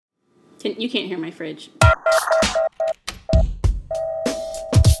You can't hear my fridge.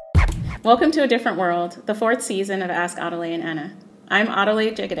 Welcome to A Different World, the 4th season of Ask Adelaide and Anna. I'm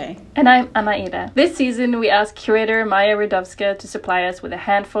Adelaide Jegede. And I'm Anna Ida. This season, we ask curator Maja Rudowska to supply us with a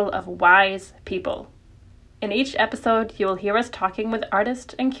handful of wise people. In each episode, you will hear us talking with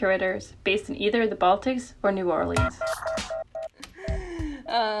artists and curators based in either the Baltics or New Orleans.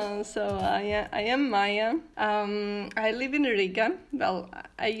 I am Maja. I live in Riga. Well,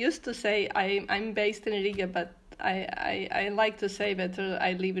 I used to say I'm based in Riga, but I like to say better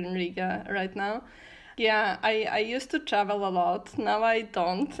I live in Riga right now. Yeah, I used to travel a lot. Now I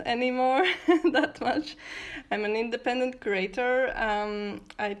don't anymore that much. I'm an independent curator.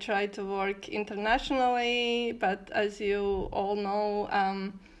 I try to work internationally, but as you all know,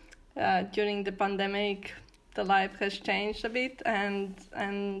 during the pandemic, the life has changed a bit, and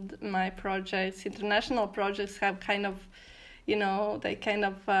my projects, international projects, have kind of,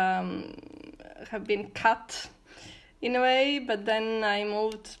 have been cut in a way. But then I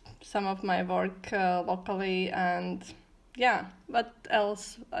moved some of my work locally, and yeah, what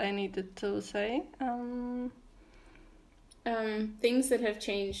else I needed to say? Things that have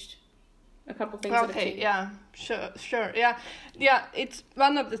changed. A couple things that have changed. Yeah, sure. Yeah, it's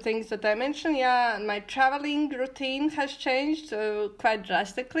one of the things that I mentioned. Yeah, my traveling routine has changed quite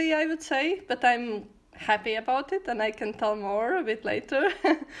drastically, I would say, but I'm happy about it, and I can tell more a bit later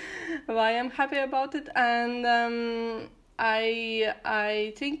why I'm happy about it. And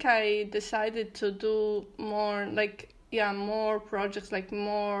I think I decided to do more more projects,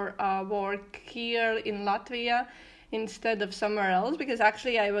 more work here in Latvia instead of somewhere else, because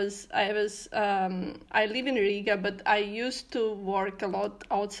actually I live in Riga, but I used to work a lot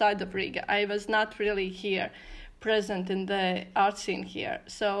outside of Riga. I was not really here present in the art scene here.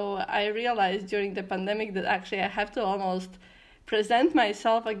 So I realized during the pandemic that actually I have to almost present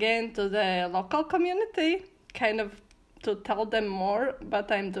myself again to the local community, kind of to tell them more what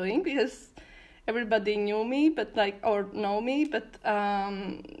I'm doing, because everybody knew me, or know me, but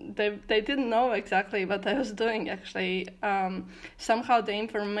they didn't know exactly what I was doing, actually. Somehow the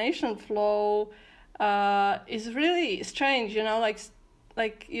information flow is really strange,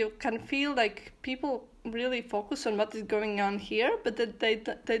 like you can feel like people really focus on what is going on here, but that they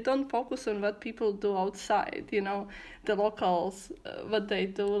don't focus on what people do outside, the locals, what they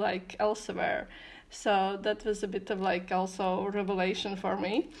do elsewhere. So that was a bit of also revelation for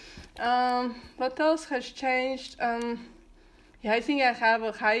me. What else has changed? I think I have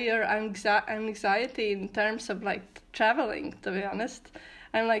a higher anxiety in terms of traveling, to be honest.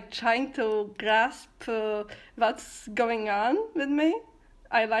 I'm trying to grasp what's going on with me.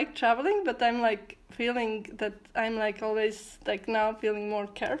 I like traveling, but I'm feeling that I'm always now feeling more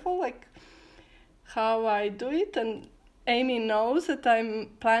careful, how I do it. And Amy knows that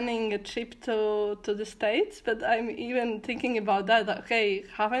I'm planning a trip to the States, but I'm even thinking about that. Okay,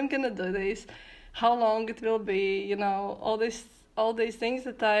 how I'm gonna do this, how long it will be, all these things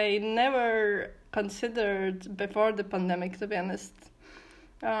that I never considered before the pandemic, to be honest.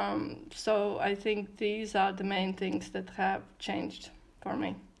 So I think these are the main things that have changed for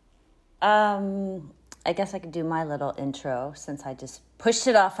me. I guess I could do my little intro since I just pushed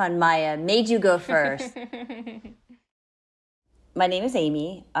it off on Maja, made you go first. My name is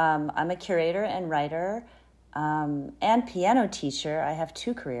Amy. I'm a curator and writer and piano teacher. I have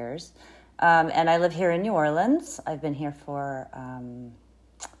 2 careers. And I live here in New Orleans. I've been here for,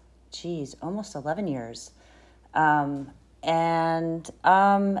 almost 11 years.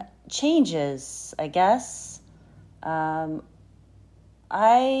 Changes, I guess.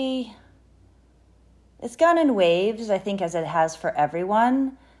 It's gone in waves, I think, as it has for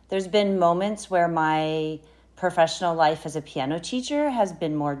everyone. There's been moments where my professional life as a piano teacher has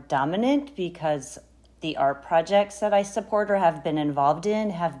been more dominant because the art projects that I support or have been involved in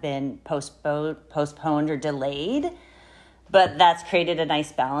have been postponed or delayed. But that's created a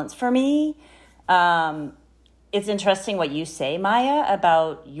nice balance for me. It's interesting what you say, Maja,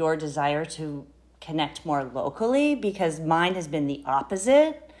 about your desire to connect more locally, because mine has been the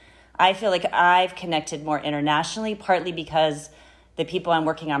opposite. I feel like I've connected more internationally, partly because the people I'm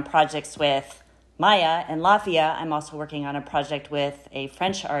working on projects with, Maja in Latvia, I'm also working on a project with a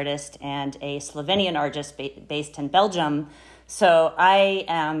French artist and a Slovenian artist based in Belgium. So I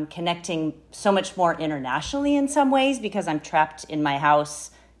am connecting so much more internationally in some ways because I'm trapped in my house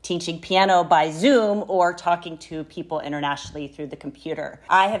teaching piano by Zoom or talking to people internationally through the computer.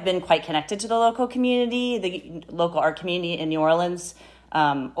 I have been quite connected to the local community, the local art community in New Orleans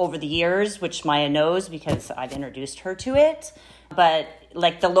over the years, which Maja knows because I've introduced her to it. But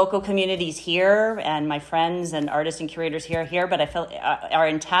like the local communities here and my friends and artists and curators here, but I feel are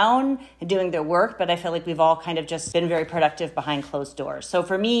in town and doing their work, but I feel like we've all kind of just been very productive behind closed doors. So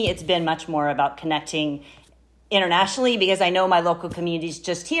for me, it's been much more about connecting internationally because I know my local community's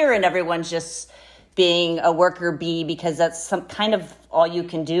just here and everyone's just being a worker bee because that's some kind of all you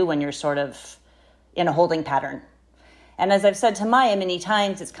can do when you're sort of in a holding pattern. And as I've said to Maya many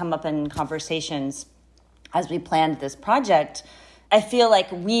times, it's come up in conversations as we planned this project, I feel like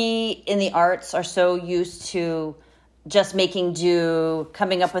we in the arts are so used to just making do,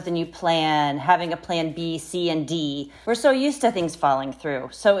 coming up with a new plan, having a plan B, C, and D. We're so used to things falling through.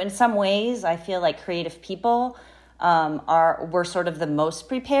 So in some ways, I feel like creative people we're sort of the most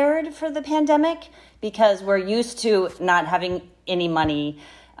prepared for the pandemic because we're used to not having any money,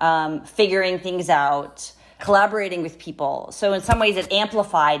 figuring things out, collaborating with people. So in some ways, it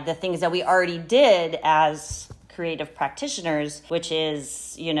amplified the things that we already did as creative practitioners, which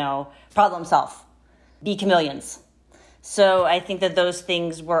is, problem solve, be chameleons. So I think that those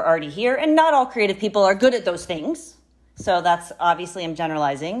things were already here, and not all creative people are good at those things. So that's obviously I'm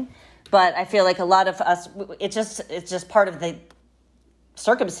generalizing, but I feel like a lot of us, it's just part of the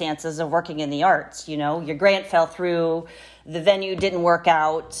circumstances of working in the arts. Your grant fell through, the venue didn't work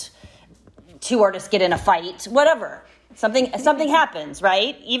out, 2 artists get in a fight, whatever. Something happens,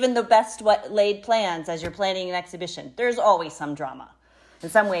 right? Even the best laid plans as you're planning an exhibition, there's always some drama. In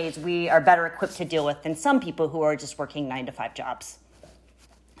some ways, we are better equipped to deal with than some people who are just working 9-to-5 jobs.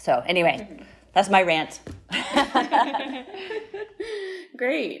 So anyway, that's my rant.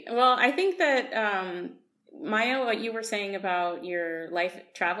 Great. Well, I think that, Maya, what you were saying about your life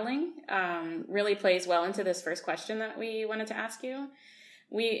traveling really plays well into this first question that we wanted to ask you.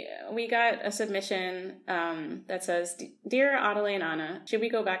 We got a submission that says, Dear Adelaide and Anna, should we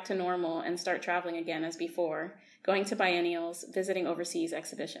go back to normal and start traveling again as before, going to biennials, visiting overseas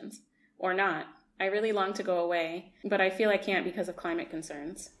exhibitions? Or not? I really long to go away, but I feel I can't because of climate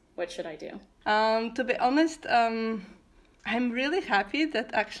concerns. What should I do? To be honest, I'm really happy that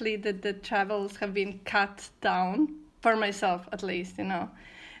actually the travels have been cut down, for myself at least,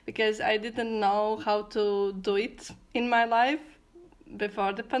 because I didn't know how to do it in my life.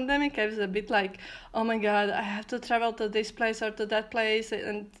 Before the pandemic, I was a bit like, oh my God, I have to travel to this place or to that place.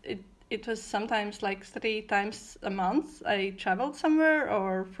 And it was sometimes like 3 times a month I traveled somewhere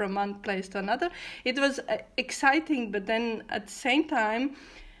or from one place to another. It was exciting, but then at the same time,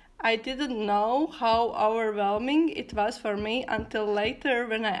 I didn't know how overwhelming it was for me until later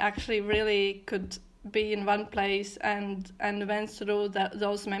when I actually really could be in one place and went through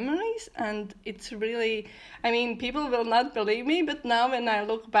those memories. And it's really, people will not believe me, but now when I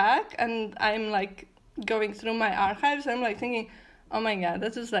look back and I'm like going through my archives, I'm like thinking, oh my God,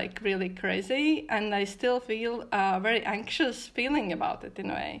 that was like really crazy. And I still feel a very anxious feeling about it in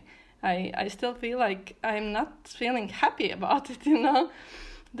a way. I still feel like I'm not feeling happy about it,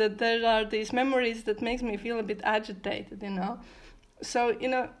 that there are these memories that makes me feel a bit agitated, So,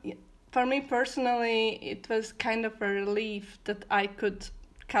 for me personally, it was kind of a relief that I could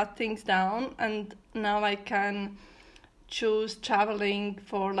cut things down, and now I can choose traveling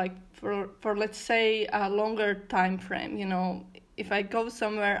for let's say a longer time frame. If I go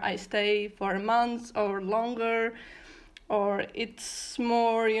somewhere, I stay for a month or longer, or it's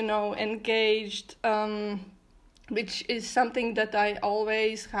more, engaged, which is something that I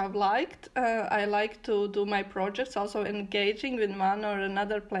always have liked. I like to do my projects also engaging with one or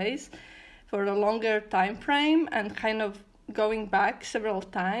another place for a longer time frame and kind of going back several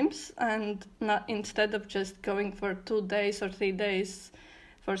times, and not instead of just going for 2 days or 3 days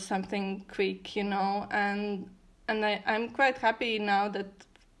for something quick, And I'm quite happy now that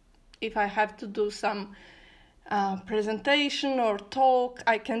if I have to do some presentation or talk,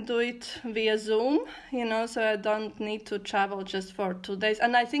 I can do it via Zoom, so I don't need to travel just for 2 days.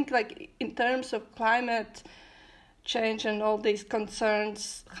 And I think in terms of climate change and all these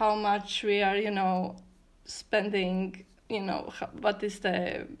concerns, how much we are, spending, what is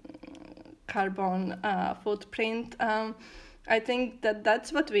the carbon footprint, I think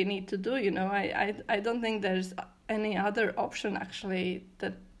that's what we need to do, I don't think there's any other option actually.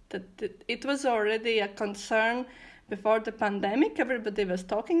 That it was already a concern before the pandemic. Everybody was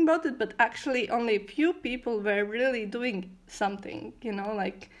talking about it, but actually only a few people were really doing something,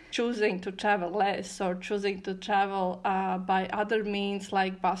 choosing to travel less or choosing to travel by other means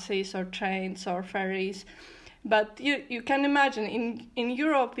like buses or trains or ferries. But you can imagine in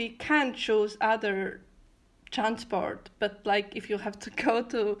Europe we can choose other transport, but if you have to go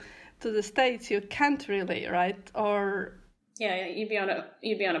to the States, you can't really, right? Or yeah, you'd be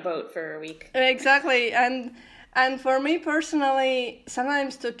on a boat for a week. Exactly, and And for me personally,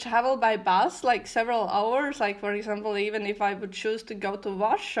 sometimes to travel by bus, like several hours, like for example, even if I would choose to go to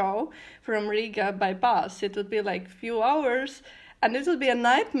Warsaw from Riga by bus, it would be like few hours. And it would be a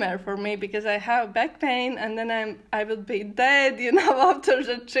nightmare for me because I have back pain and then I will be dead, after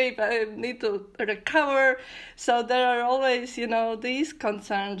the trip. I need to recover. So there are always, these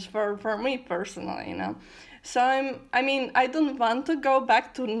concerns for me personally, So I don't want to go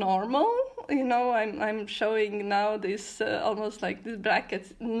back to normal. I'm showing now this almost like this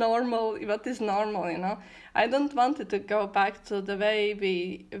brackets, normal, what is normal, I don't want it to go back to the way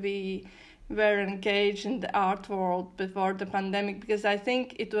we were engaged in the art world before the pandemic, because I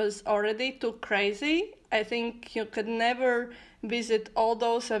think it was already too crazy. I think you could never visit all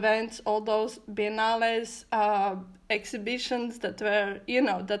those events, all those biennales, exhibitions that were,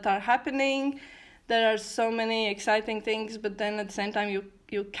 that are happening. There are so many exciting things, but then at the same time,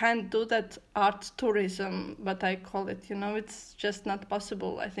 you can't do that art tourism, what I call it, it's just not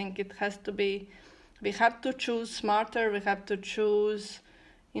possible. I think it has to be, we have to choose smarter, we have to choose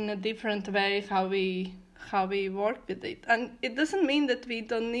in a different way how we work with it. And it doesn't mean that we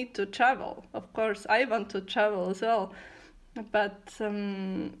don't need to travel. Of course, I want to travel as well. But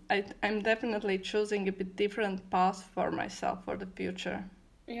I'm definitely choosing a bit different path for myself for the future.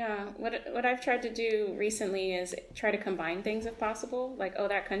 Yeah, what I've tried to do recently is try to combine things if possible. Like,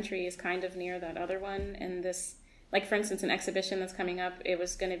 that country is kind of near that other one. And this, like, for instance, an exhibition that's coming up, it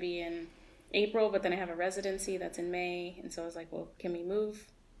was going to be in April, but then I have a residency that's in May. And so I was like, well, can we move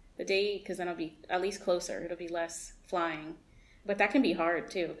the date? Because then I'll be at least closer. It'll be less flying. But that can be hard,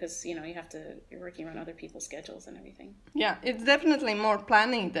 too, because, you're working around other people's schedules and everything. Yeah, it's definitely more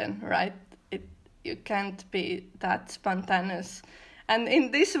planning then, right? You can't be that spontaneous. And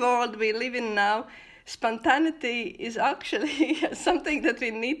in this world we live in now, spontaneity is actually something that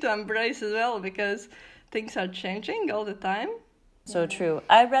we need to embrace as well, because things are changing all the time. So true.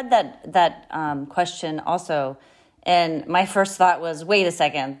 I read that question also, and my first thought was, wait a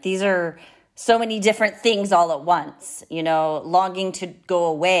second, these are so many different things all at once. Longing to go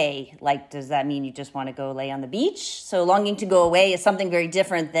away, like, does that mean you just want to go lay on the beach? So longing to go away is something very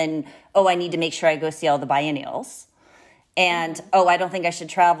different than, I need to make sure I go see all the biennials. And, I don't think I should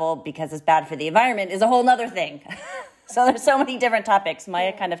travel because it's bad for the environment is a whole nother thing. So there's so many different topics.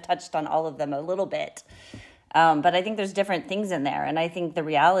 Maya kind of touched on all of them a little bit. But I think there's different things in there. And I think the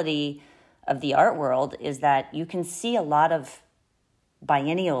reality of the art world is that you can see a lot of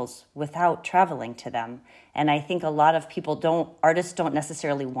biennials without traveling to them. And I think a lot of artists don't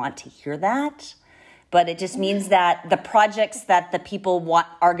necessarily want to hear that. But it just means that the projects that the people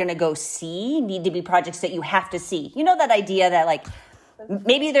are going to go see need to be projects that you have to see. That idea that, like,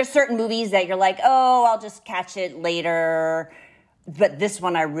 maybe there's certain movies that you're like, I'll just catch it later. But this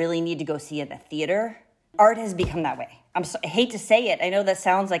one I really need to go see in the theater. Art has become that way. I hate to say it. I know that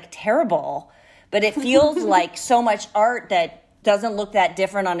sounds like terrible, but it feels like so much art that doesn't look that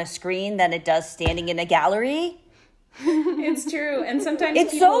different on a screen than it does standing in a gallery. It's true. And sometimes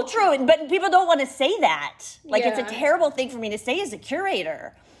it's so true, but people don't want to say that. Like, It's a terrible thing for me to say as a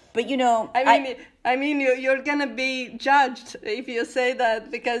curator. But I mean, you're gonna be judged if you say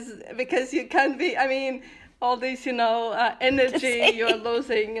that because you can't be. All this, energy you're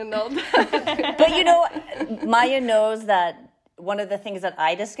losing and all that. But Maya knows that one of the things that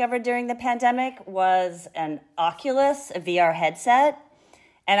I discovered during the pandemic was an Oculus, a VR headset.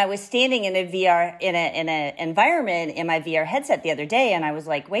 And I was standing in a VR in an environment in my VR headset the other day, and I was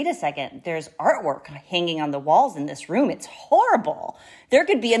like, wait a second, there's artwork hanging on the walls in this room. It's horrible. There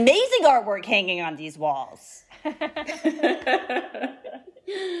could be amazing artwork hanging on these walls.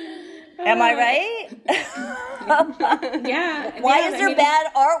 Am I right? Yeah. Why is there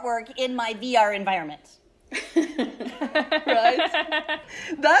bad artwork in my VR environment? Right?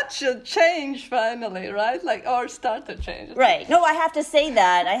 That should change finally, right? Or start to change. Right. No, I have to say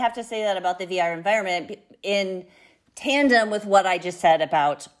that. About the VR environment in tandem with what I just said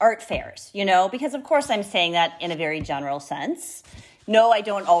about art fairs, because of course I'm saying that in a very general sense. No, I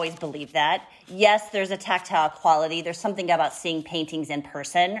don't always believe that. Yes, there's a tactile quality. There's something about seeing paintings in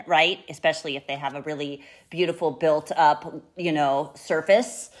person, right? Especially if they have a really beautiful built up,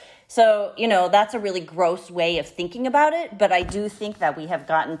 surface. So, that's a really gross way of thinking about it. But I do think that we have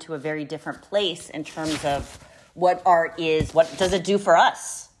gotten to a very different place in terms of what art is, what does it do for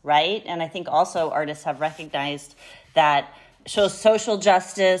us, right? And I think also artists have recognized that shows social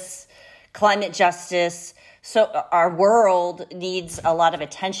justice, climate justice. So our world needs a lot of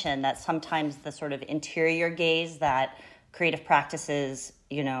attention, that sometimes the sort of interior gaze that creative practices,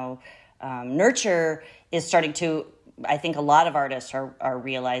 nurture is starting to I think a lot of artists are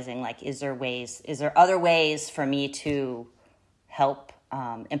realizing, like, is there other ways for me to help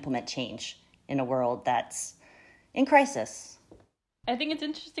implement change in a world that's in crisis? I think it's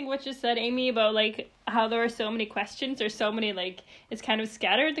interesting what you said, Amy, about like how there are so many questions or so many, like, it's kind of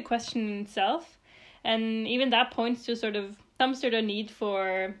scattered, the question in itself. And even that points to some sort of need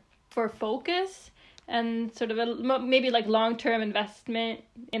for focus and sort of maybe like long-term investment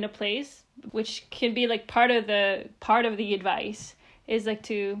in a place, which can be like part of the advice is like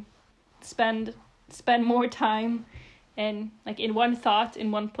to spend more time and like in one thought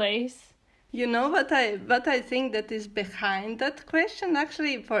in one place. You know what I think that is behind that question,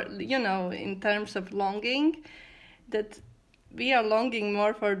 actually, for, you know, in terms of longing, that we are longing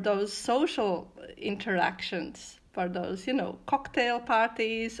more for those social interactions, for those, you know, cocktail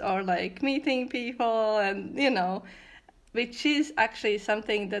parties or like meeting people, and, you know, which is actually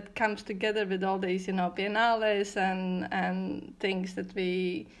something that comes together with all these, you know, biennales and things that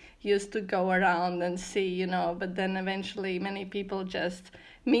we used to go around and see, you know, but then eventually many people just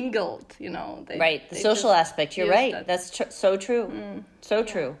mingled, you know. The social aspect, you're right. That's so true. So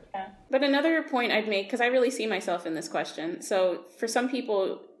true. Yeah. But another point I'd make, because I really see myself in this question. So for some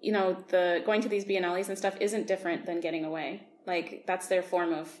people, you know, the going to these biennales and stuff isn't different than getting away. Like, that's their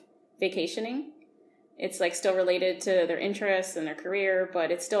form of vacationing. It's like still related to their interests and their career,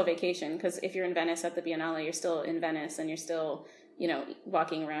 but it's still a vacation, because if you're in Venice at the Biennale, you're still in Venice and you're still, you know,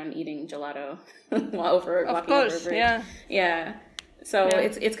 walking around eating gelato walking over a bridge. Yeah. So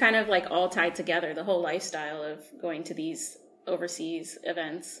it's kind of like all tied together, the whole lifestyle of going to these overseas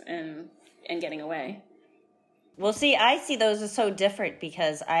events and getting away. Well, see, I see those as so different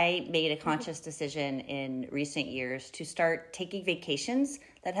because I made a conscious decision in recent years to start taking vacations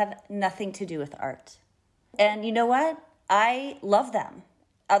that have nothing to do with art. And you know what? I love them.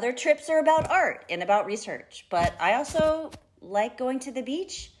 Other trips are about art and about research, but I also like going to the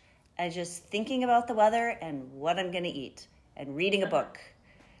beach and just thinking about the weather and what I'm going to eat and reading a book.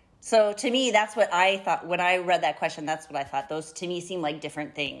 So to me, that's what I thought. When I read that question, that's what I thought. Those to me seem like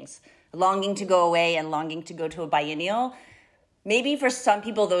different things. Longing to go away and longing to go to a biennial. Maybe for some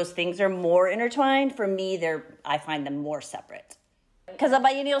people, those things are more intertwined. For me, I find them more separate. Because a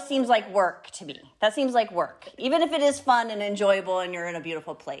biennial seems like work to me. That seems like work. Even if it is fun and enjoyable and you're in a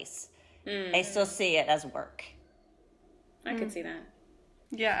beautiful place, I still see it as work. I could see that.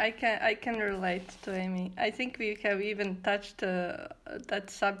 Yeah, I can relate to Amy. I think we have even touched that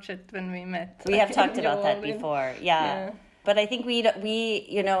subject when we met. We have talked about that before. Yeah. But I think we,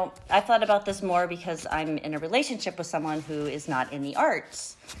 you know, I thought about this more because I'm in a relationship with someone who is not in the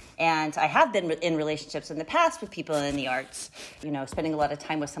arts. And I have been in relationships in the past with people in the arts, you know, spending a lot of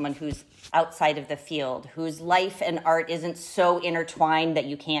time with someone who's outside of the field, whose life and art isn't so intertwined that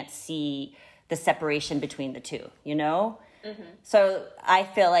you can't see the separation between the two, you know? Mm-hmm. So I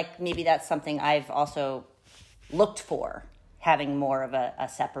feel like maybe that's something I've also looked for, having more of a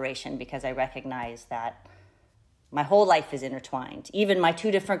separation, because I recognize that my whole life is intertwined. Even my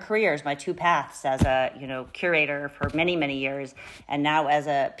two different careers, my two paths as a, you know, curator for many, many years, and now as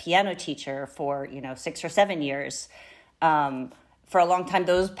a piano teacher for, you know, 6 or 7 years. For a long time,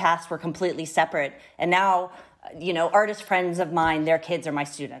 those paths were completely separate. And now, you know, artist friends of mine, their kids are my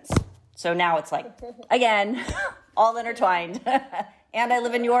students. So now it's like, again, all intertwined. And I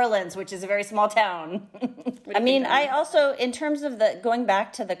live in New Orleans, which is a very small town. I mean, I also, in terms of going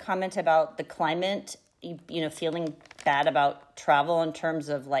back to the comment about the climate, you know, feeling bad about travel in terms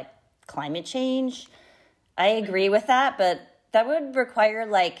of like climate change, I agree with that, but that would require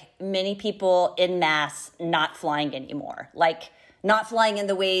like many people en masse not flying anymore, like not flying in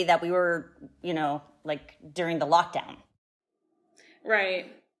the way that we were, you know, like during the lockdown.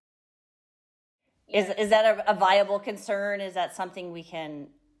 Right. Is that a viable concern? Is that something we can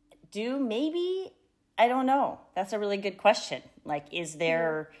do? Maybe. I don't know. That's a really good question. Like, is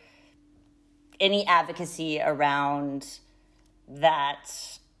there any advocacy around that,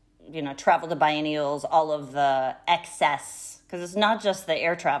 you know, travel to biennials, all of the excess, because it's not just the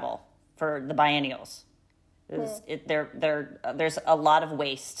air travel for the biennials. There's a lot of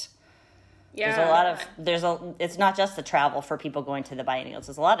waste. Yeah. It's not just the travel for people going to the biennials.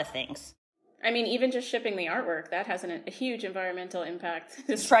 There's a lot of things. I mean, even just shipping the artwork, that has a huge environmental impact.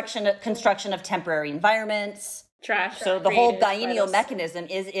 Construction of temporary environments. Trash. So the whole biennial mechanism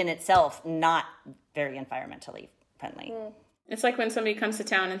is in itself not very environmentally friendly. It's like when somebody comes to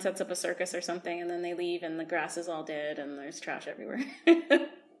town and sets up a circus or something, and then they leave and the grass is all dead and there's trash everywhere.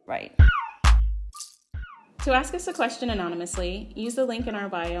 Right. To ask us a question anonymously, use the link in our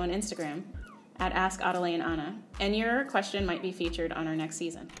bio on Instagram at Ask Adelaide and Anna, and your question might be featured on our next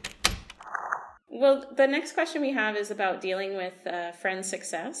season. Well, the next question we have is about dealing with friend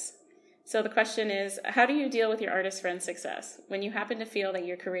success. So the question is, how do you deal with your artist friend success when you happen to feel that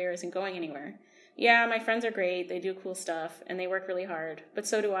your career isn't going anywhere? Yeah, my friends are great, they do cool stuff, and they work really hard, but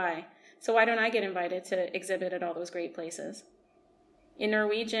so do I. So why don't I get invited to exhibit at all those great places? In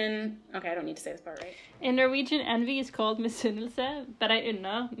Norwegian, okay, I don't need to say this part, right? In Norwegian, envy is called misunnelse, but I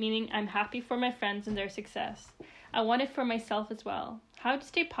unna, meaning I'm happy for my friends and their success. I want it for myself as well. How to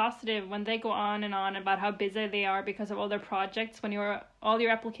stay positive when they go on about how busy they are because of all their projects when all your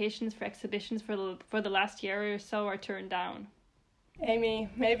applications for exhibitions for the last year or so are turned down? Amy,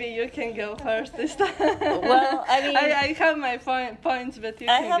 maybe you can go first this time. Well, I mean, I have my points, but you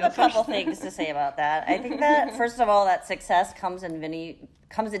I can have go a couple first. things to say about that. I think that first of all, that success comes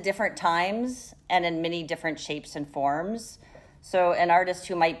at different times and in many different shapes and forms. So an artist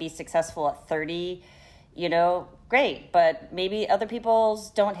who might be successful at 30, great, but maybe other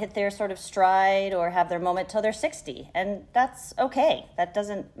people's don't hit their sort of stride or have their moment till they're 60, and that's okay. That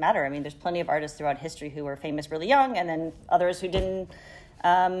doesn't matter. I mean, there's plenty of artists throughout history who were famous really young, and then others who didn't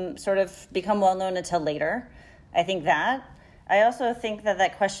sort of become well-known until later. I think that. I also think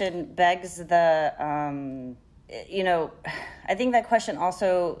that question begs the, I think that question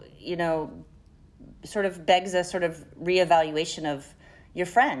also, sort of begs a sort of reevaluation of your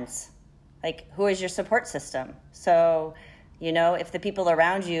friends. Like, who is your support system? So, if the people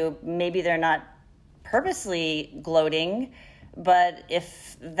around you, maybe they're not purposely gloating, but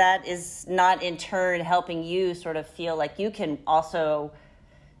if that is not in turn helping you sort of feel like you can also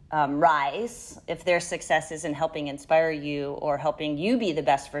rise, if their success isn't helping inspire you or helping you be the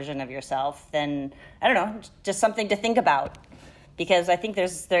best version of yourself, then, I don't know, just something to think about. Because I think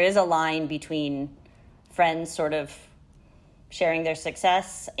there is a line between friends sort of sharing their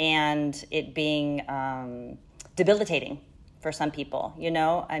success and it being debilitating for some people,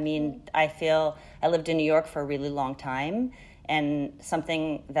 I mean, I lived in New York for a really long time, and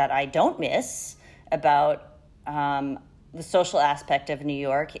something that I don't miss about the social aspect of New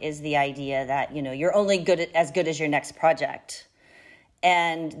York is the idea that, you're only as good as your next project.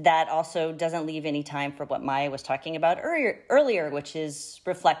 And that also doesn't leave any time for what Maya was talking about earlier, which is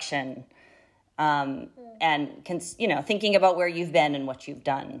reflection, and thinking about where you've been and what you've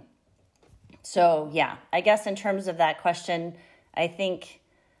done. So yeah, I guess in terms of that question, I think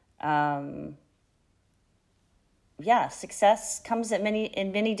success comes in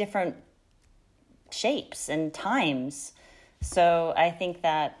many different shapes and times. So I think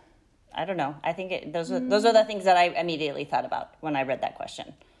that, I don't know, I think those are the things that I immediately thought about when I read that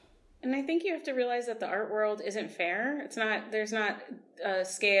question. And I think you have to realize that the art world isn't fair. There's not a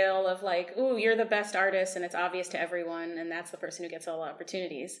scale of like, ooh, you're the best artist and it's obvious to everyone and that's the person who gets all the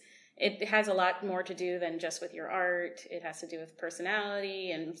opportunities. It has a lot more to do than just with your art. It has to do with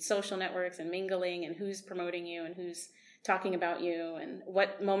personality and social networks and mingling and who's promoting you and who's talking about you and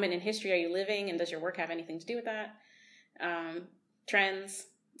what moment in history are you living and does your work have anything to do with that? Trends.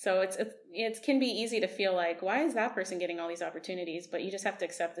 So it can be easy to feel like, why is that person getting all these opportunities? But you just have to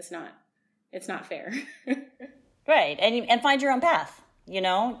accept it's not fair. Right. And find your own path,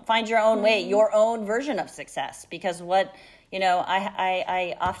 find your own way, your own version of success. Because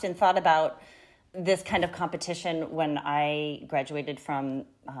I often thought about this kind of competition when I graduated from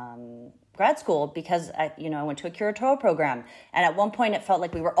grad school, because I went to a curatorial program. And at one point it felt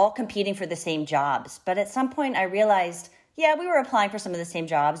like we were all competing for the same jobs. But at some point I realized, yeah, we were applying for some of the same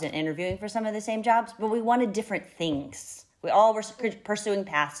jobs and interviewing for some of the same jobs, but we wanted different things. We all were pursuing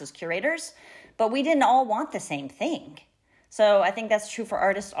paths as curators, but we didn't all want the same thing. So I think that's true for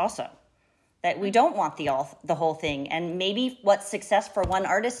artists also, that we don't want the whole thing. And maybe what's success for one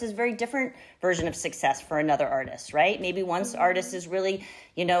artist is a very different version of success for another artist, right? Maybe one artist is really,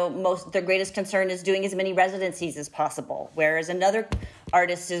 their greatest concern is doing as many residencies as possible, whereas another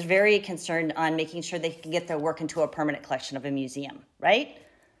artist is very concerned on making sure they can get their work into a permanent collection of a museum, right?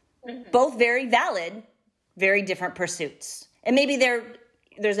 Mm-hmm. Both very valid, very different pursuits. And maybe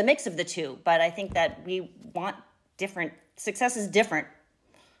there's a mix of the two, but I think that we want different, success is different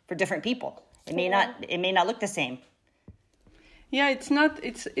for different people. It may not look the same. Yeah, it's not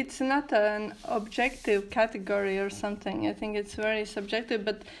an objective category or something. I think it's very subjective,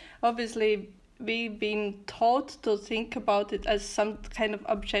 but obviously we've been taught to think about it as some kind of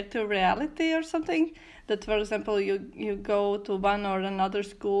objective reality or something. That, for example, you go to one or another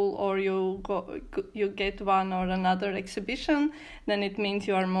school, or you get one or another exhibition, then it means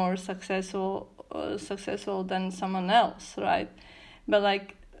you are more successful than someone else, right? But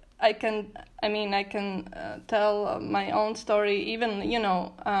like, I can tell my own story. Even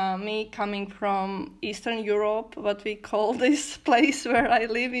me coming from Eastern Europe, what we call this place where I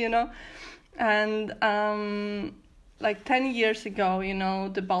live, And like 10 years ago, you know,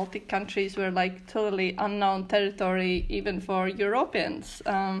 the Baltic countries were like totally unknown territory even for Europeans.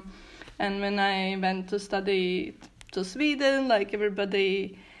 And when I went to study to Sweden, like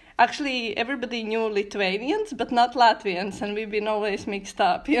everybody knew Lithuanians, but not Latvians, and we've been always mixed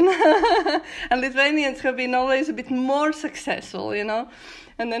up, you know. And Lithuanians have been always a bit more successful, you know.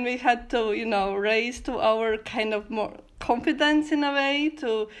 And then we had to, you know, raise to our kind of more confidence in a way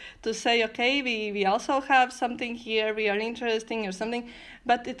to say, okay, we also have something here, we are interesting or something.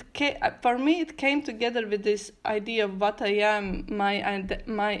 But for me, it came together with this idea of what I am,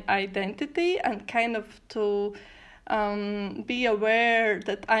 my identity, and kind of to be aware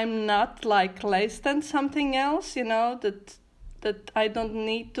that I'm not like less than something else, you know, that I don't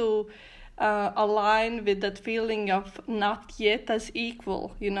need to align with that feeling of not yet as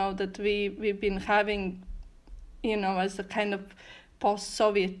equal, you know, that we've been having, you know, as a kind of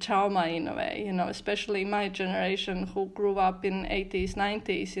post-Soviet trauma in a way, you know, especially my generation who grew up in 80s,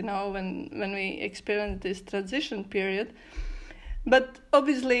 90s, you know, when we experienced this transition period. But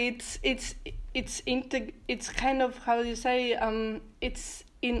obviously it's kind of, how do you say, it's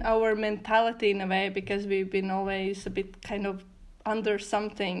in our mentality in a way, because we've been always a bit kind of under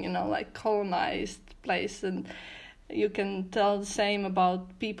something, you know, like colonized place. And you can tell the same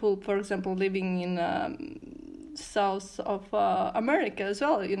about people, for example, living in south of America as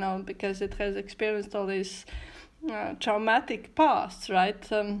well, you know, because it has experienced all this traumatic past,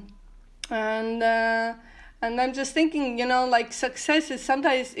 right? And I'm just thinking, you know, like success is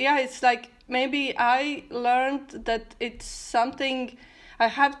sometimes, it's like maybe I learned that it's something I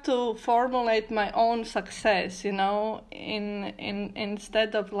have to formulate my own success, you know,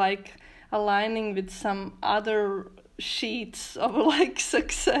 instead of like aligning with some other sheets of like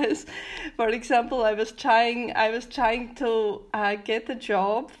success. For example, I was trying to get a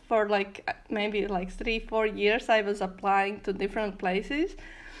job for like maybe like 3-4 years. I was applying to different places,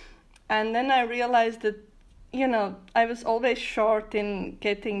 and then I realized that, you know, I was always short in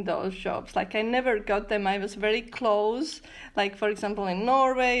getting those jobs. Like I never got them. I was very close, like for example in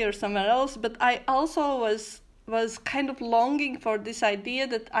Norway or somewhere else, but I also was kind of longing for this idea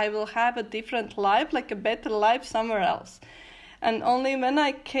that I will have a different life, like a better life somewhere else. And only when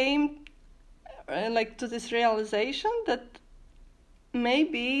I came like to this realization that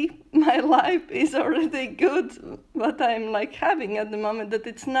maybe my life is already good, what I'm like having at the moment, that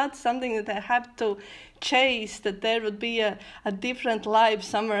it's not something that I have to chase, that there would be a different life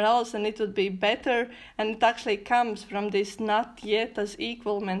somewhere else and it would be better, and it actually comes from this not yet as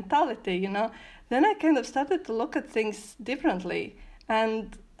equal mentality, you know. Then I kind of started to look at things differently.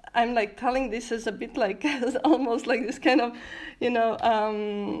 And I'm like telling this as a bit like almost like this kind of, you know,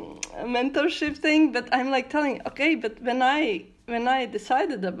 mentorship thing. But I'm like telling, okay, but when I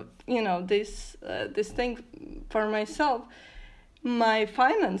decided, you know, this thing for myself, my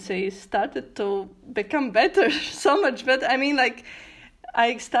finances started to become better, so much better. I mean, like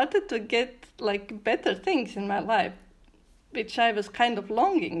I started to get like better things in my life, which I was kind of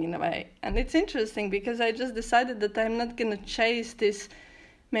longing in a way. And it's interesting because I just decided that I'm not going to chase this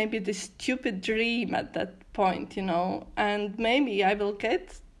stupid dream at that point, you know, and maybe I will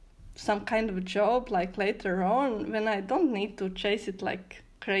get some kind of job like later on when I don't need to chase it like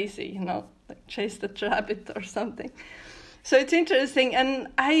crazy, you know, like chase the rabbit or something. So it's interesting. And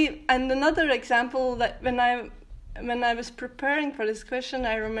another example that when I was preparing for this question,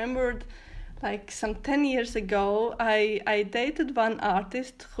 I remembered like some 10 years ago, I dated one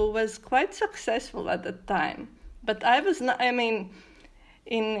artist who was quite successful at that time. But I was not, I mean,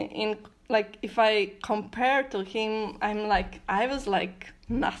 in like, if I compare to him, I was like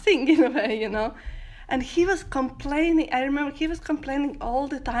nothing in a way, you know. And he was complaining, I remember he was complaining all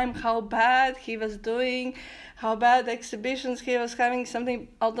the time how bad he was doing, how bad exhibitions he was having, something,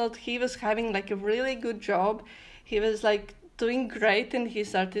 although he was having like a really good job. He was like doing great in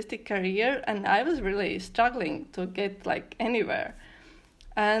his artistic career, and I was really struggling to get like anywhere.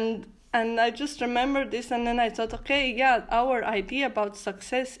 And I just remember this, and then I thought, okay, yeah, our idea about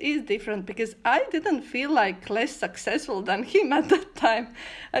success is different, because I didn't feel like less successful than him at that time.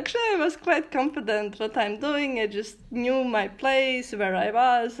 Actually, I was quite confident what I'm doing. I just knew my place, where I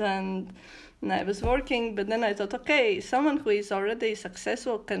was, and I was working. But then I thought, okay, someone who is already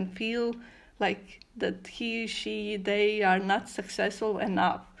successful can feel like that they are not successful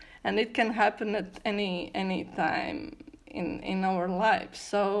enough, and it can happen at any time in our lives.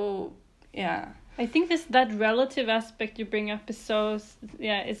 So yeah, I think that relative aspect you bring up is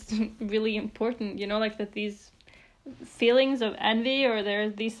it's really important, you know, like that these feelings of envy, or there are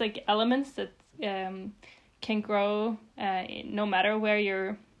these like elements that can grow no matter where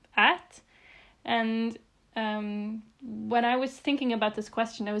you're at. And when I was thinking about this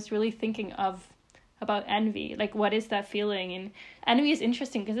question, I was really thinking about envy. Like, what is that feeling? And envy is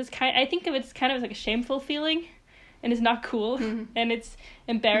interesting because I think of it's kind of like a shameful feeling, and it's not cool, and it's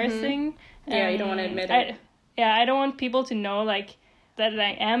embarrassing. Yeah, you don't want to admit it. I don't want people to know like that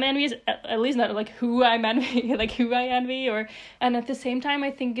I am envious. At least not like who I'm envy, like who I envy, and at the same time, I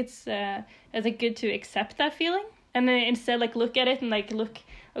think it's like good to accept that feeling, and then instead like look at it and like look.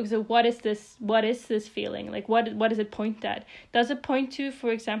 Okay, so what is this feeling? Like, what does it point at? Does it point to,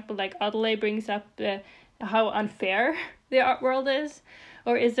 for example, like Adelaide brings up how unfair the art world is?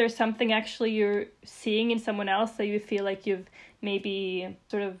 Or is there something actually you're seeing in someone else that you feel like you've maybe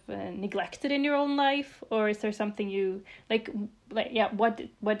sort of neglected in your own life? Or is there something you,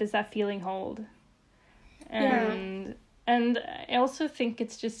 what does that feeling hold? And I also think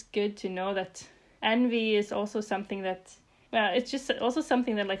it's just good to know that envy is also something that, well, it's just also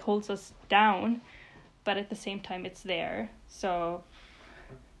something that like holds us down, but at the same time it's there. So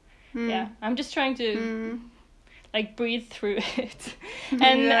yeah, I'm just trying to like breathe through it.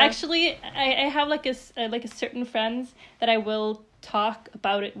 And actually I have like a certain friends that I will talk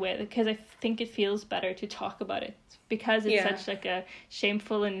about it with, because I think it feels better to talk about it, because it's such like a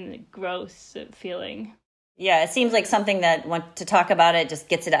shameful and gross feeling. Yeah, it seems like something that want to talk about it just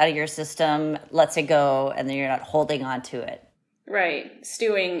gets it out of your system, lets it go, and then you're not holding on to it. Right.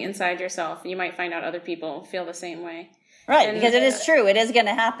 Stewing inside yourself. You might find out other people feel the same way. Right, and because it is true. It is going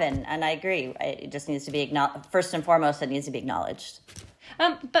to happen, and I agree. It just needs to be acknowledged. First and foremost, it needs to be acknowledged.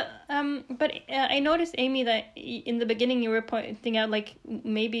 But I noticed, Amy, that in the beginning you were pointing out like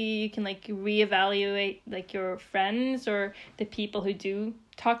maybe you can like reevaluate like your friends or the people who do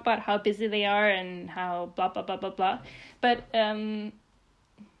talk about how busy they are and how blah blah blah blah blah. But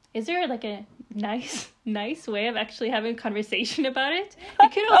is there like a nice way of actually having a conversation about it? You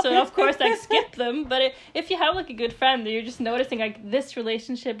could also, of course, like skip them. But if you have like a good friend, you're just noticing like this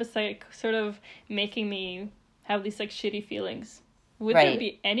relationship is like sort of making me have these like shitty feelings. Would there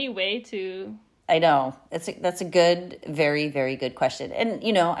be any way to... I know. That's a good, very, very good question. And,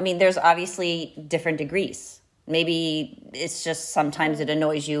 you know, I mean, there's obviously different degrees. Maybe it's just sometimes it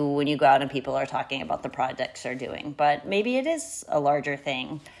annoys you when you go out and people are talking about the projects they're doing. But maybe it is a larger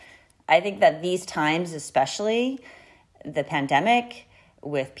thing. I think that these times, especially the pandemic,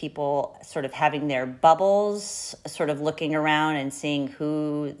 with people sort of having their bubbles, sort of looking around and seeing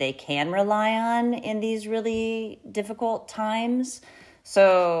who they can rely on in these really difficult times.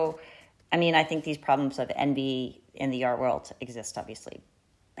 So, I mean, I think these problems of envy in the art world exist, obviously,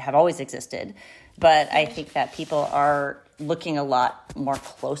 have always existed. But I think that people are looking a lot more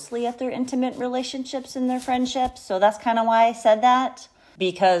closely at their intimate relationships and their friendships. So that's kind of why I said that,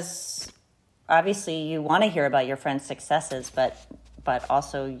 because obviously you want to hear about your friends' successes, but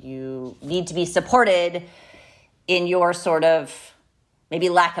also you need to be supported in your sort of maybe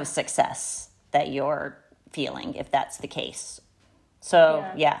lack of success that you're feeling, if that's the case. So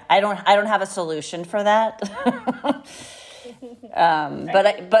yeah, I don't have a solution for that.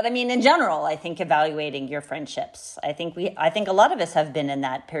 But I mean, in general, I think evaluating your friendships. I think a lot of us have been in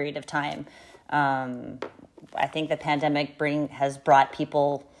that period of time. I think the pandemic has brought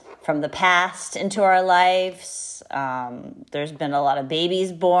people from the past into our lives. There's been a lot of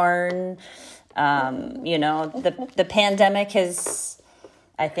babies born. You know, the pandemic has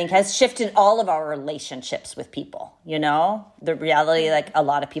shifted all of our relationships with people. You know, the reality, like a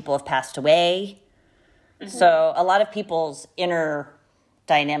lot of people have passed away. Mm-hmm. So a lot of people's inner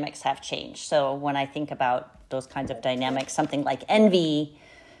dynamics have changed. So when I think about those kinds of dynamics, something like envy,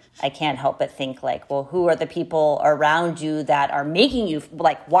 I can't help but think like, well, who are the people around you that are making you,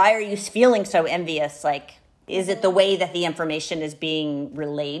 like, why are you feeling so envious? Like, is it the way that the information is being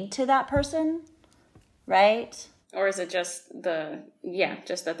relayed to that person? Right? Or is it just that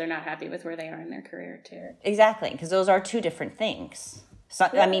they're not happy with where they are in their career too? Exactly, because those are two different things. So,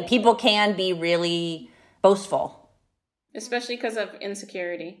 I mean, people can be really boastful. Especially because of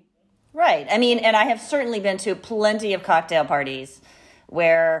insecurity. Right. I mean, and I have certainly been to plenty of cocktail parties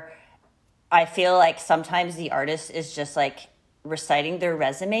where I feel like sometimes the artist is just like reciting their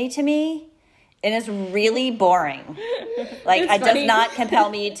resume to me, and it's really boring. Like, it does not compel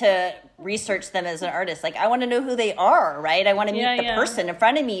me to research them as an artist. Like, I want to know who they are, right? I want to meet the person in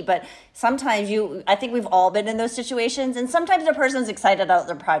front of me. But sometimes I think we've all been in those situations, and sometimes a person's excited about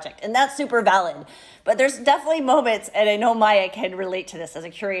their project, and that's super valid. But there's definitely moments, and I know Maya can relate to this as a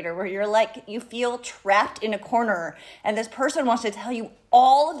curator, where you're like, you feel trapped in a corner, and this person wants to tell you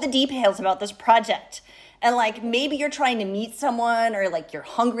all of the details about this project. And like maybe you're trying to meet someone, or like you're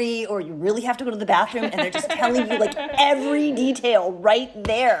hungry, or you really have to go to the bathroom, and they're just telling you like every detail right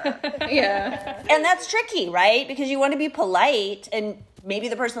there. Yeah. And that's tricky, right? Because you want to be polite, and maybe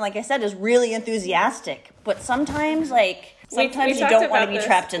the person, like I said, is really enthusiastic. But sometimes you don't want to be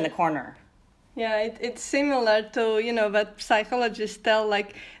trapped in the corner. Yeah, it's similar to, what psychologists tell,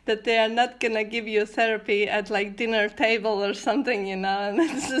 like, that they are not going to give you therapy at, like, dinner table or something, and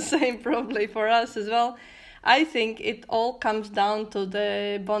it's the same probably for us as well. I think it all comes down to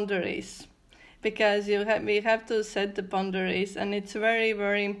the boundaries, because we have to set the boundaries, and it's very,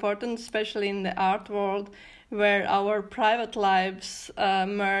 very important, especially in the art world, where our private lives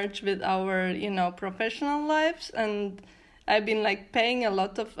merge with our, professional lives. And I've been, like, paying a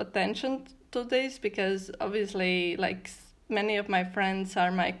lot of attention to this, because obviously, like, many of my friends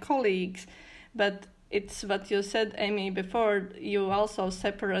are my colleagues, but it's what you said, Amy, before. You also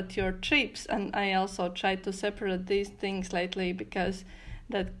separate your trips, and I also try to separate these things lately, because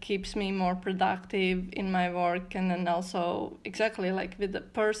that keeps me more productive in my work. And then also exactly like with the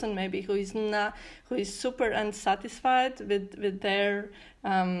person maybe who is super unsatisfied with their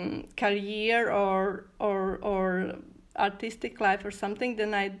career or artistic life or something,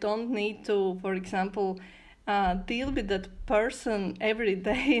 then I don't need to, for example, deal with that person every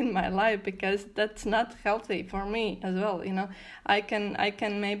day in my life, because that's not healthy for me as well. I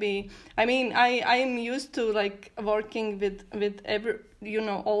can maybe, I'm used to like working with every,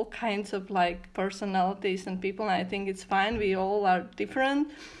 all kinds of like personalities and people, and I think it's fine. We all are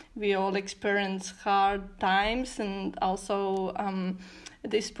different. We all experience hard times, and also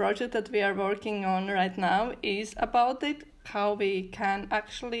this project that we are working on right now is about it, how we can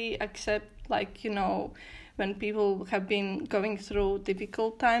actually accept, like, when people have been going through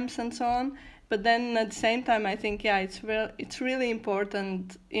difficult times and so on. But then at the same time, I think, it's really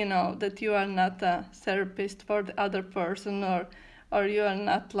important, that you are not a therapist for the other person, or you are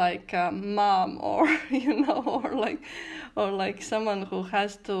not like a mom, or, or like someone who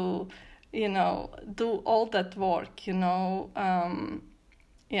has to, do all that work,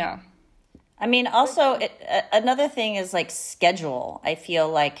 yeah. I mean, also, another thing is like schedule. I feel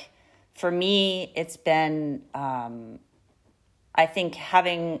like for me, it's been, I think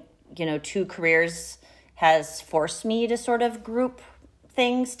having, two careers has forced me to sort of group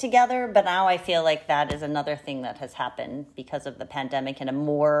things together. But now I feel like that is another thing that has happened because of the pandemic in a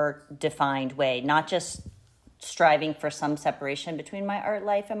more defined way, not just striving for some separation between my art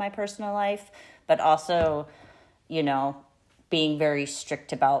life and my personal life, but also, being very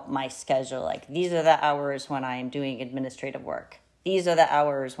strict about my schedule. Like, these are the hours when I am doing administrative work. These are the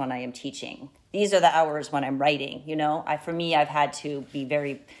hours when I am teaching. These are the hours when I'm writing. For me, I've had to be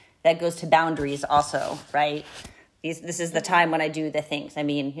that goes to boundaries also, right? This is the time when I do the things. I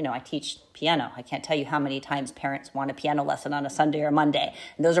mean, I teach piano. I can't tell you how many times parents want a piano lesson on a Sunday or Monday.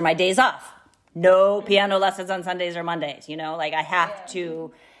 And those are my days off. No piano lessons on Sundays or Mondays, I have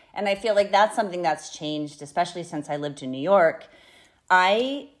to. And I feel like that's something that's changed, especially since I lived in New York.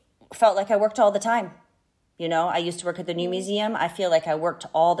 I felt like I worked all the time. I used to work at the New Museum. I feel like I worked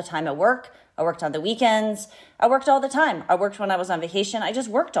all the time at work. I worked on the weekends. I worked all the time. I worked when I was on vacation. I just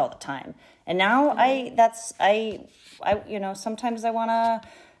worked all the time. And now sometimes I want to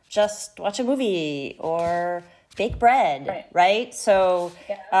just watch a movie or bake bread, right? So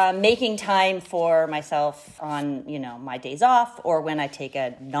making time for myself on, my days off, or when I take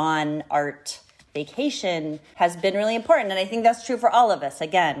a non-art vacation, has been really important. And I think that's true for all of us.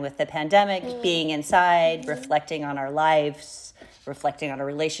 Again, with the pandemic, being inside, reflecting on our lives, reflecting on our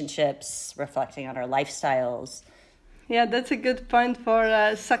relationships, reflecting on our lifestyles. Yeah, that's a good point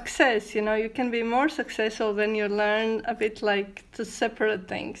for success. You can be more successful when you learn a bit like to separate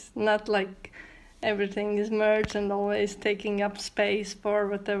things, not like everything is merged and always taking up space for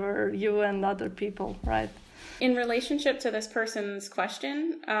whatever you and other people, right? In relationship to this person's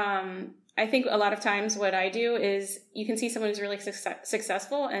question, I think a lot of times what I do is you can see someone who's really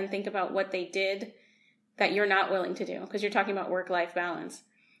successful and think about what they did that you're not willing to do, because you're talking about work-life balance.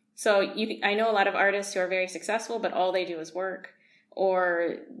 So I know a lot of artists who are very successful, but all they do is work,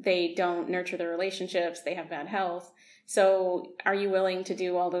 or they don't nurture their relationships, they have bad health. So are you willing to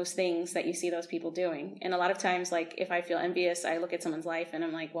do all those things that you see those people doing? And a lot of times, like, if I feel envious, I look at someone's life and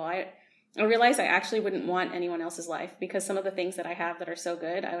I'm like, well, I realize I actually wouldn't want anyone else's life, because some of the things that I have that are so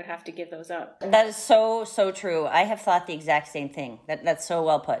good, I would have to give those up. That is so, so true. I have thought the exact same thing. That's so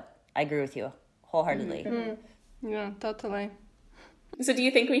well put. I agree with you wholeheartedly. Mm-hmm. Yeah, totally. So do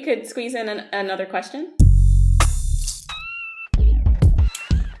you think we could squeeze in another question?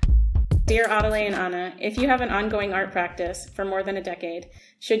 Dear Adelaide and Anna, if you have an ongoing art practice for more than a decade,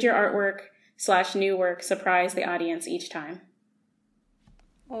 should your artwork / new work surprise the audience each time?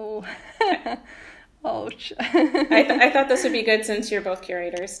 Oh, ouch. I thought this would be good since you're both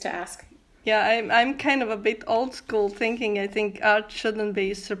curators to ask. Yeah, I'm kind of a bit old school thinking. I think art shouldn't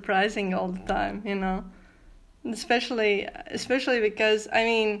be surprising all the time, you know, especially because I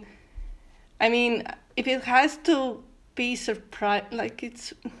mean, if it has to be surprise, like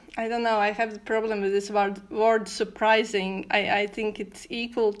it's, I don't know. I have the problem with this word surprising. I think it's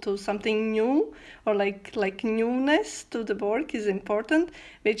equal to something new, or like newness to the work is important,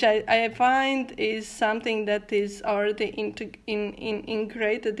 which I find is something that is already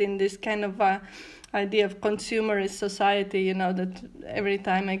integrated in this kind of idea of consumerist society. You know, that every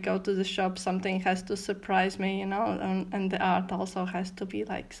time I go to the shop, something has to surprise me. You know, and the art also has to be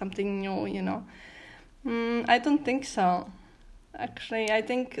like something new. You know, I don't think so. Actually, I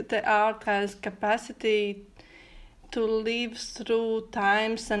think the art has capacity to live through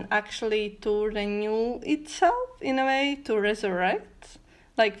times and actually to renew itself in a way, to resurrect.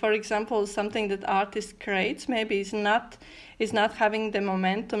 Like, for example, something that artist creates maybe is not having the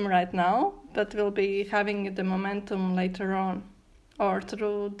momentum right now, but will be having the momentum later on, or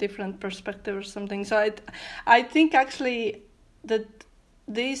through different perspective or something. So I think actually that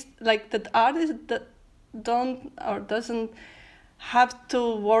these, like, that artists that don't or doesn't have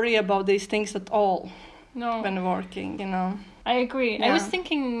to worry about these things at all when working, you know. I agree. Yeah. I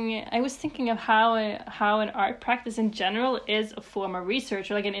was thinking of how an art practice in general is a form of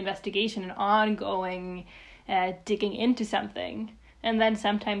research, or like an investigation, an ongoing digging into something. And then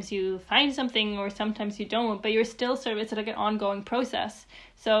sometimes you find something or sometimes you don't, but you're still sort of, it's like an ongoing process.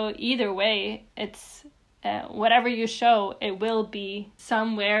 So either way, it's whatever you show, it will be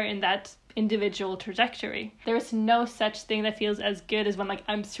somewhere in that individual trajectory. There's no such thing that feels as good as when, like,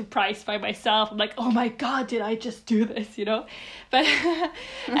 I'm surprised by myself. I'm like, oh my god, did I just do this, you know? But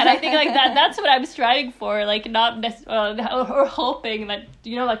and I think like that's what I'm striving for, like, not or hoping that,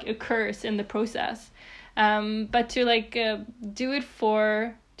 you know, like, occurs in the process, but to like do it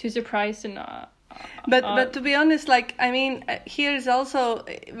to surprise and but to be honest, like, I mean, here is also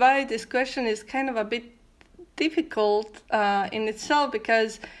why this question is kind of a bit difficult in itself,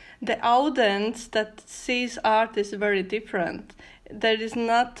 because the audience that sees art is very different. There is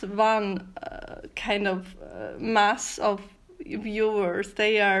not one kind of mass of viewers.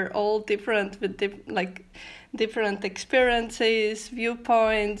 They are all different with different experiences,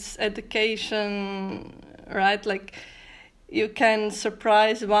 viewpoints, education, right? Like, you can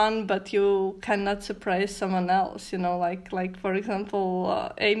surprise one, but you cannot surprise someone else, you know, like for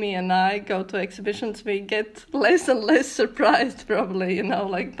example, Amy and I go to exhibitions, we get less and less surprised probably, you know,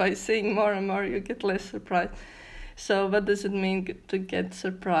 like by seeing more and more, you get less surprised. So what does it mean to get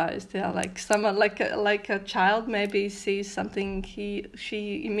surprised? Yeah, like someone, like a child maybe sees something,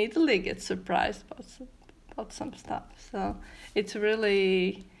 she immediately gets surprised about some stuff. So it's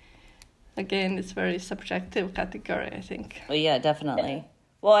really, again, it's very subjective category, I think. Well, yeah, definitely.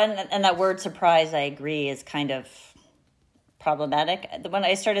 Well, and that word surprise, I agree, is kind of problematic. When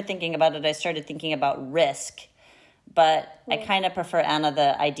I started thinking about it, I started thinking about risk. But I kind of prefer, Anna,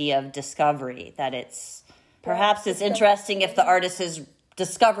 the idea of discovery, that it's interesting if the artist has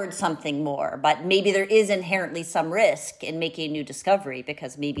discovered something more, but maybe there is inherently some risk in making a new discovery,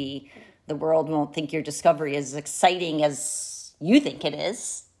 because maybe the world won't think your discovery is as exciting as you think it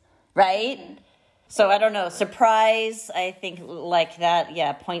is. Right? So I don't know. Surprise, I think, like that,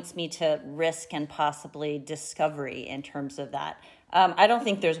 yeah, points me to risk and possibly discovery in terms of that. I don't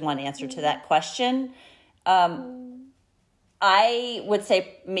think there's one answer to that question. I would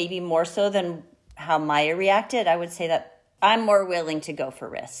say maybe more so than how Maya reacted. I would say that I'm more willing to go for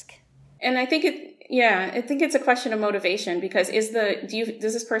risk. And I think it's a question of motivation, because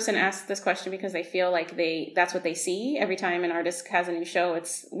does this person ask this question because they feel like that's what they see every time an artist has a new show?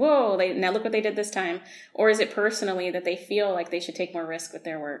 It's, whoa, now look what they did this time. Or is it personally that they feel like they should take more risk with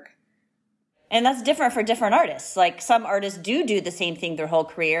their work? And that's different for different artists. Like, some artists do the same thing their whole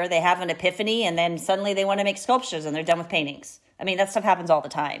career. They have an epiphany and then suddenly they want to make sculptures and they're done with paintings. I mean, that stuff happens all the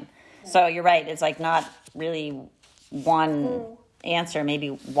time. So you're right. It's like not really one answer, maybe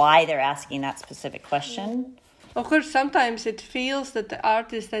why they're asking that specific question. Of course, sometimes it feels that the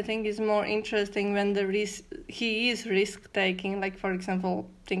artist, I think, is more interesting when he is risk-taking. Like, for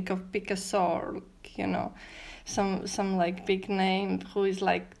example, think of Picasso, or, you know, some like big name who is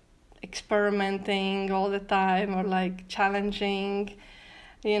like experimenting all the time, or like challenging,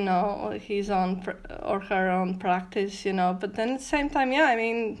 you know, his own or her own practice, you know. But then at the same time, yeah, I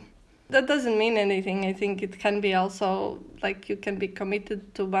mean, that doesn't mean anything. I think it can be also, like, you can be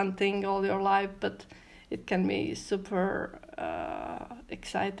committed to one thing all your life, but it can be super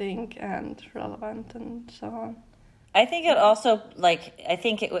exciting and relevant and so on. I think it also,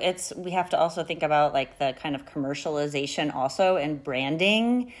 it's we have to also think about like the kind of commercialization also and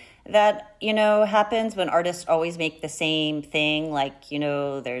branding that, happens when artists always make the same thing. Like,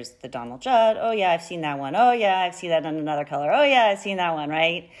 there's the Donald Judd. Oh yeah, I've seen that one. Oh yeah, I've seen that in another color. Oh yeah, I've seen that one,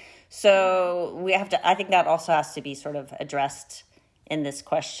 right? So we have to, I think that also has to be sort of addressed in this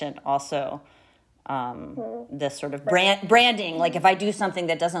question also. This sort of branding, like if I do something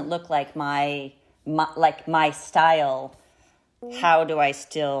that doesn't look like my style, how do I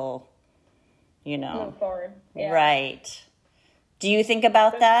still, move forward? Yeah. Right. Do you think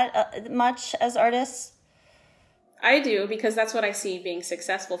about that much as artists? I do, because that's what I see being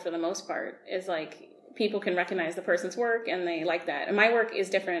successful for the most part, is like people can recognize the person's work and they like that. And my work is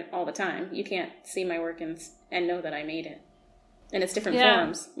different all the time. You can't see my work and know that I made it. And it's different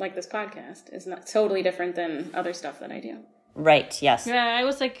forms, like this podcast. It's not totally different than other stuff that I do. Right, yes. Yeah, I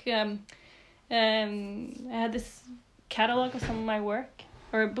was like, I had this catalog of some of my work,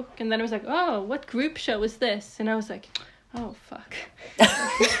 or a book, and then it was like, oh, what group show is this? And I was like, oh, fuck.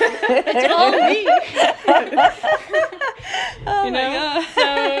 It's all me. Oh my God. So,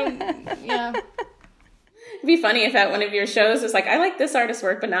 yeah. It'd be funny if at one of your shows it's like, I like this artist's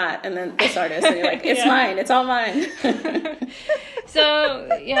work, but not, and then this artist, and you're like, it's mine, it's all mine.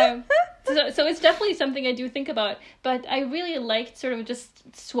 So, yeah. So it's definitely something I do think about, but I really liked sort of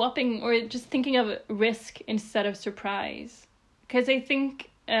just swapping or just thinking of risk instead of surprise. Because I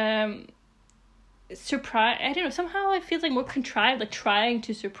think surprise, I don't know, somehow it feels like more contrived, like trying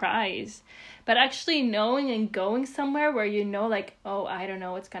to surprise. But actually knowing and going somewhere where like, oh, I don't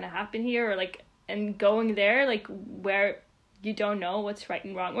know what's going to happen here, or like, and going there, like, where you don't know what's right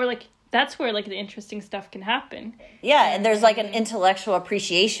and wrong, or like, that's where like the interesting stuff can happen. Yeah, and there's like an intellectual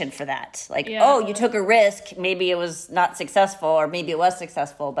appreciation for that. Like, oh, you took a risk. Maybe it was not successful, or maybe it was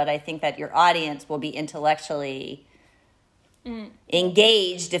successful. But I think that your audience will be intellectually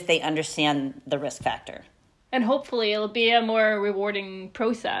engaged if they understand the risk factor. And hopefully it'll be a more rewarding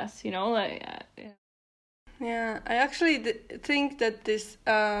process, Yeah, I actually think that this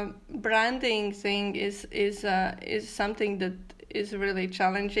branding thing is something that is really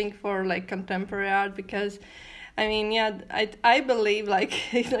challenging for like contemporary art, because I mean, I believe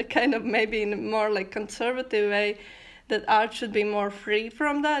like in a kind of maybe in a more like conservative way that art should be more free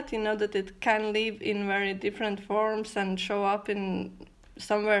from that, that it can live in very different forms and show up in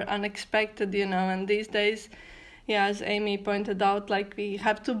somewhere unexpected, and these days, as Amy pointed out, like we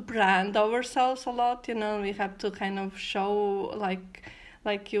have to brand ourselves a lot, we have to kind of show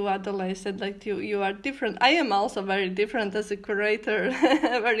like you, Adelaide, said, like you are different. I am also very different as a curator,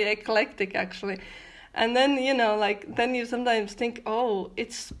 very eclectic actually. And then, then you sometimes think, oh,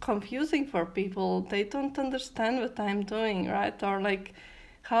 it's confusing for people. They don't understand what I'm doing, right? Or like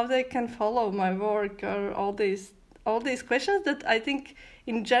how they can follow my work, or all these questions that I think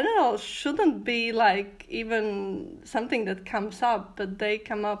in general shouldn't be like even something that comes up, but they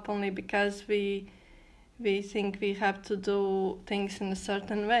come up only because we think we have to do things in a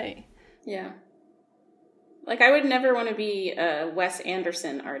certain way. Yeah. Like, I would never want to be a Wes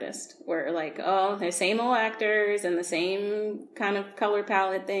Anderson artist where, like, oh, the same old actors and the same kind of color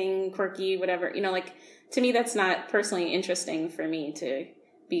palette thing, quirky, whatever. Like, to me, that's not personally interesting for me to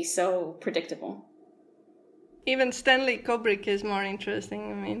be so predictable. Even Stanley Kubrick is more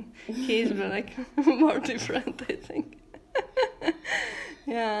interesting. I mean, he's like more different, I think.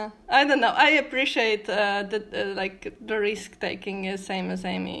 Yeah, I don't know. I appreciate like the risk taking is same as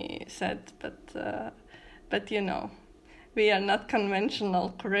Amy said, but we are not conventional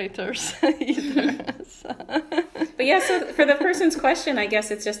curators either. So. But yeah, so for the person's question, I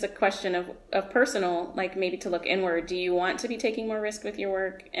guess it's just a question of personal, like maybe to look inward. Do you want to be taking more risk with your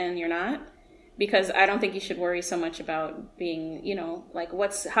work and you're not? Because I don't think you should worry so much about being, like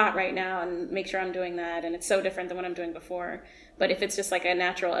what's hot right now and make sure I'm doing that. And it's so different than what I'm doing before. But if it's just like a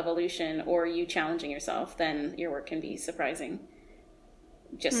natural evolution or you challenging yourself, then your work can be surprising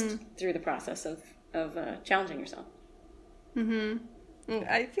just through the process of challenging yourself.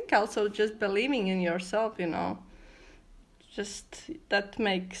 I think also just believing in yourself, just that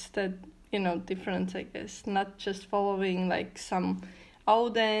makes that, difference, I guess. Not just following like some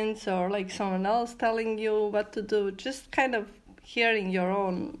audience or like someone else telling you what to do, just kind of hearing your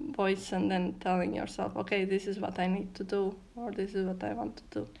own voice and then telling yourself, okay, this is what I need to do, or this is what I want to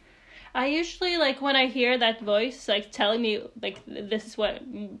do. I usually like when I hear that voice like telling me like this is what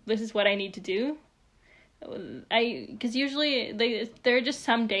I need to do. Because usually there are just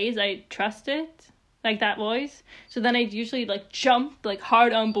some days I trust it, like that voice. So then I'd usually like jump like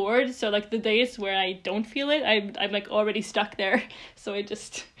hard on board. So like the days where I don't feel it, I'm like already stuck there. So I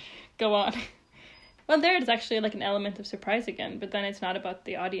just go on. Well, there it's actually like an element of surprise again, but then it's not about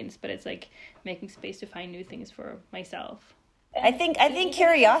the audience, but it's like making space to find new things for myself. I think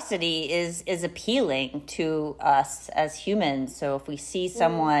curiosity is appealing to us as humans. So if we see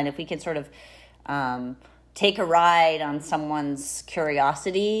someone, if we can sort of take a ride on someone's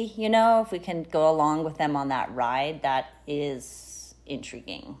curiosity, you know, if we can go along with them on that ride, that is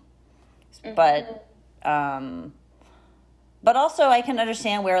intriguing. But also I can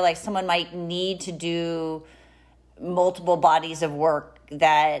understand where like someone might need to do multiple bodies of work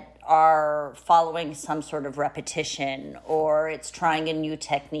that are following some sort of repetition, or it's trying a new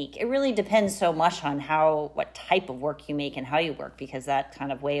technique. It really depends so much on what type of work you make and how you work, because that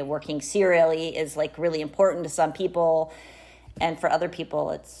kind of way of working serially is like really important to some people, and for other people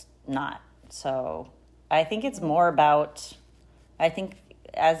it's not. So I think it's more about, I think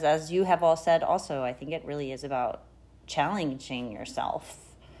as you have all said also, I think it really is about challenging yourself.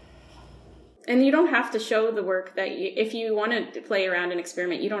 And you don't have to show the work that if you want to play around and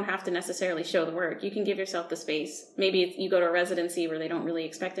experiment, you don't have to necessarily show the work. You can give yourself the space. Maybe you go to a residency where they don't really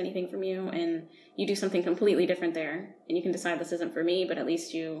expect anything from you and you do something completely different there. And you can decide this isn't for me, but at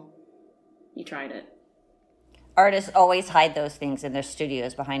least you tried it. Artists always hide those things in their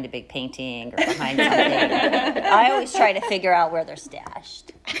studios behind a big painting or behind something. I always try to figure out where they're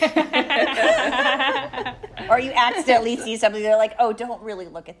stashed. Or you accidentally see something, they're like, oh, don't really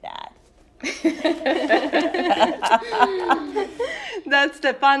look at that. That's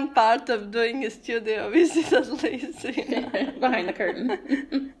the fun part of doing a studio visit, at least, you know? Behind the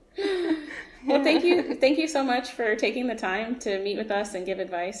curtain. Well, thank you so much for taking the time to meet with us and give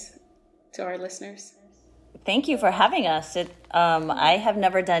advice to our listeners. Thank you for having us. I have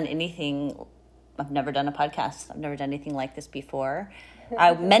never done anything. I've never done a podcast. I've never done anything like this before.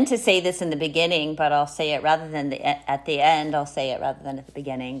 I meant to say this in the beginning, but I'll say it rather than at the end. I'll say it rather than at the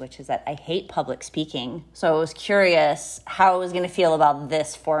beginning, which is that I hate public speaking. So I was curious how I was going to feel about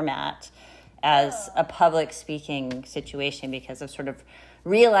this format as a public speaking situation, because I've sort of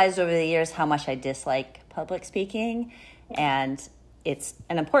realized over the years how much I dislike public speaking, and it's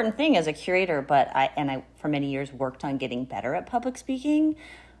an important thing as a curator. But I for many years worked on getting better at public speaking.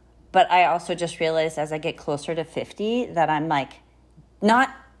 But I also just realized as I get closer to 50 that I'm like,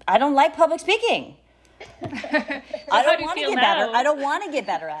 I don't like public speaking. I don't want to get better. I don't want to get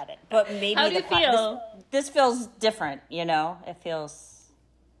better at it. But maybe how do you feel? This feels different, you know? It feels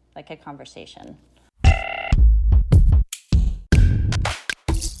like a conversation.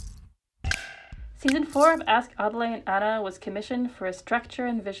 Season 4 of Ask Audley and Anna was commissioned for a structure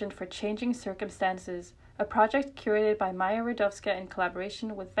and vision for changing circumstances, a project curated by Maya Rudowska in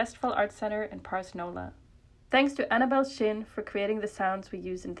collaboration with Westfall Art Center and Pars Nola. Thanks to Annabelle Shin for creating the sounds we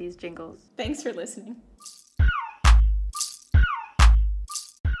use in these jingles. Thanks for listening.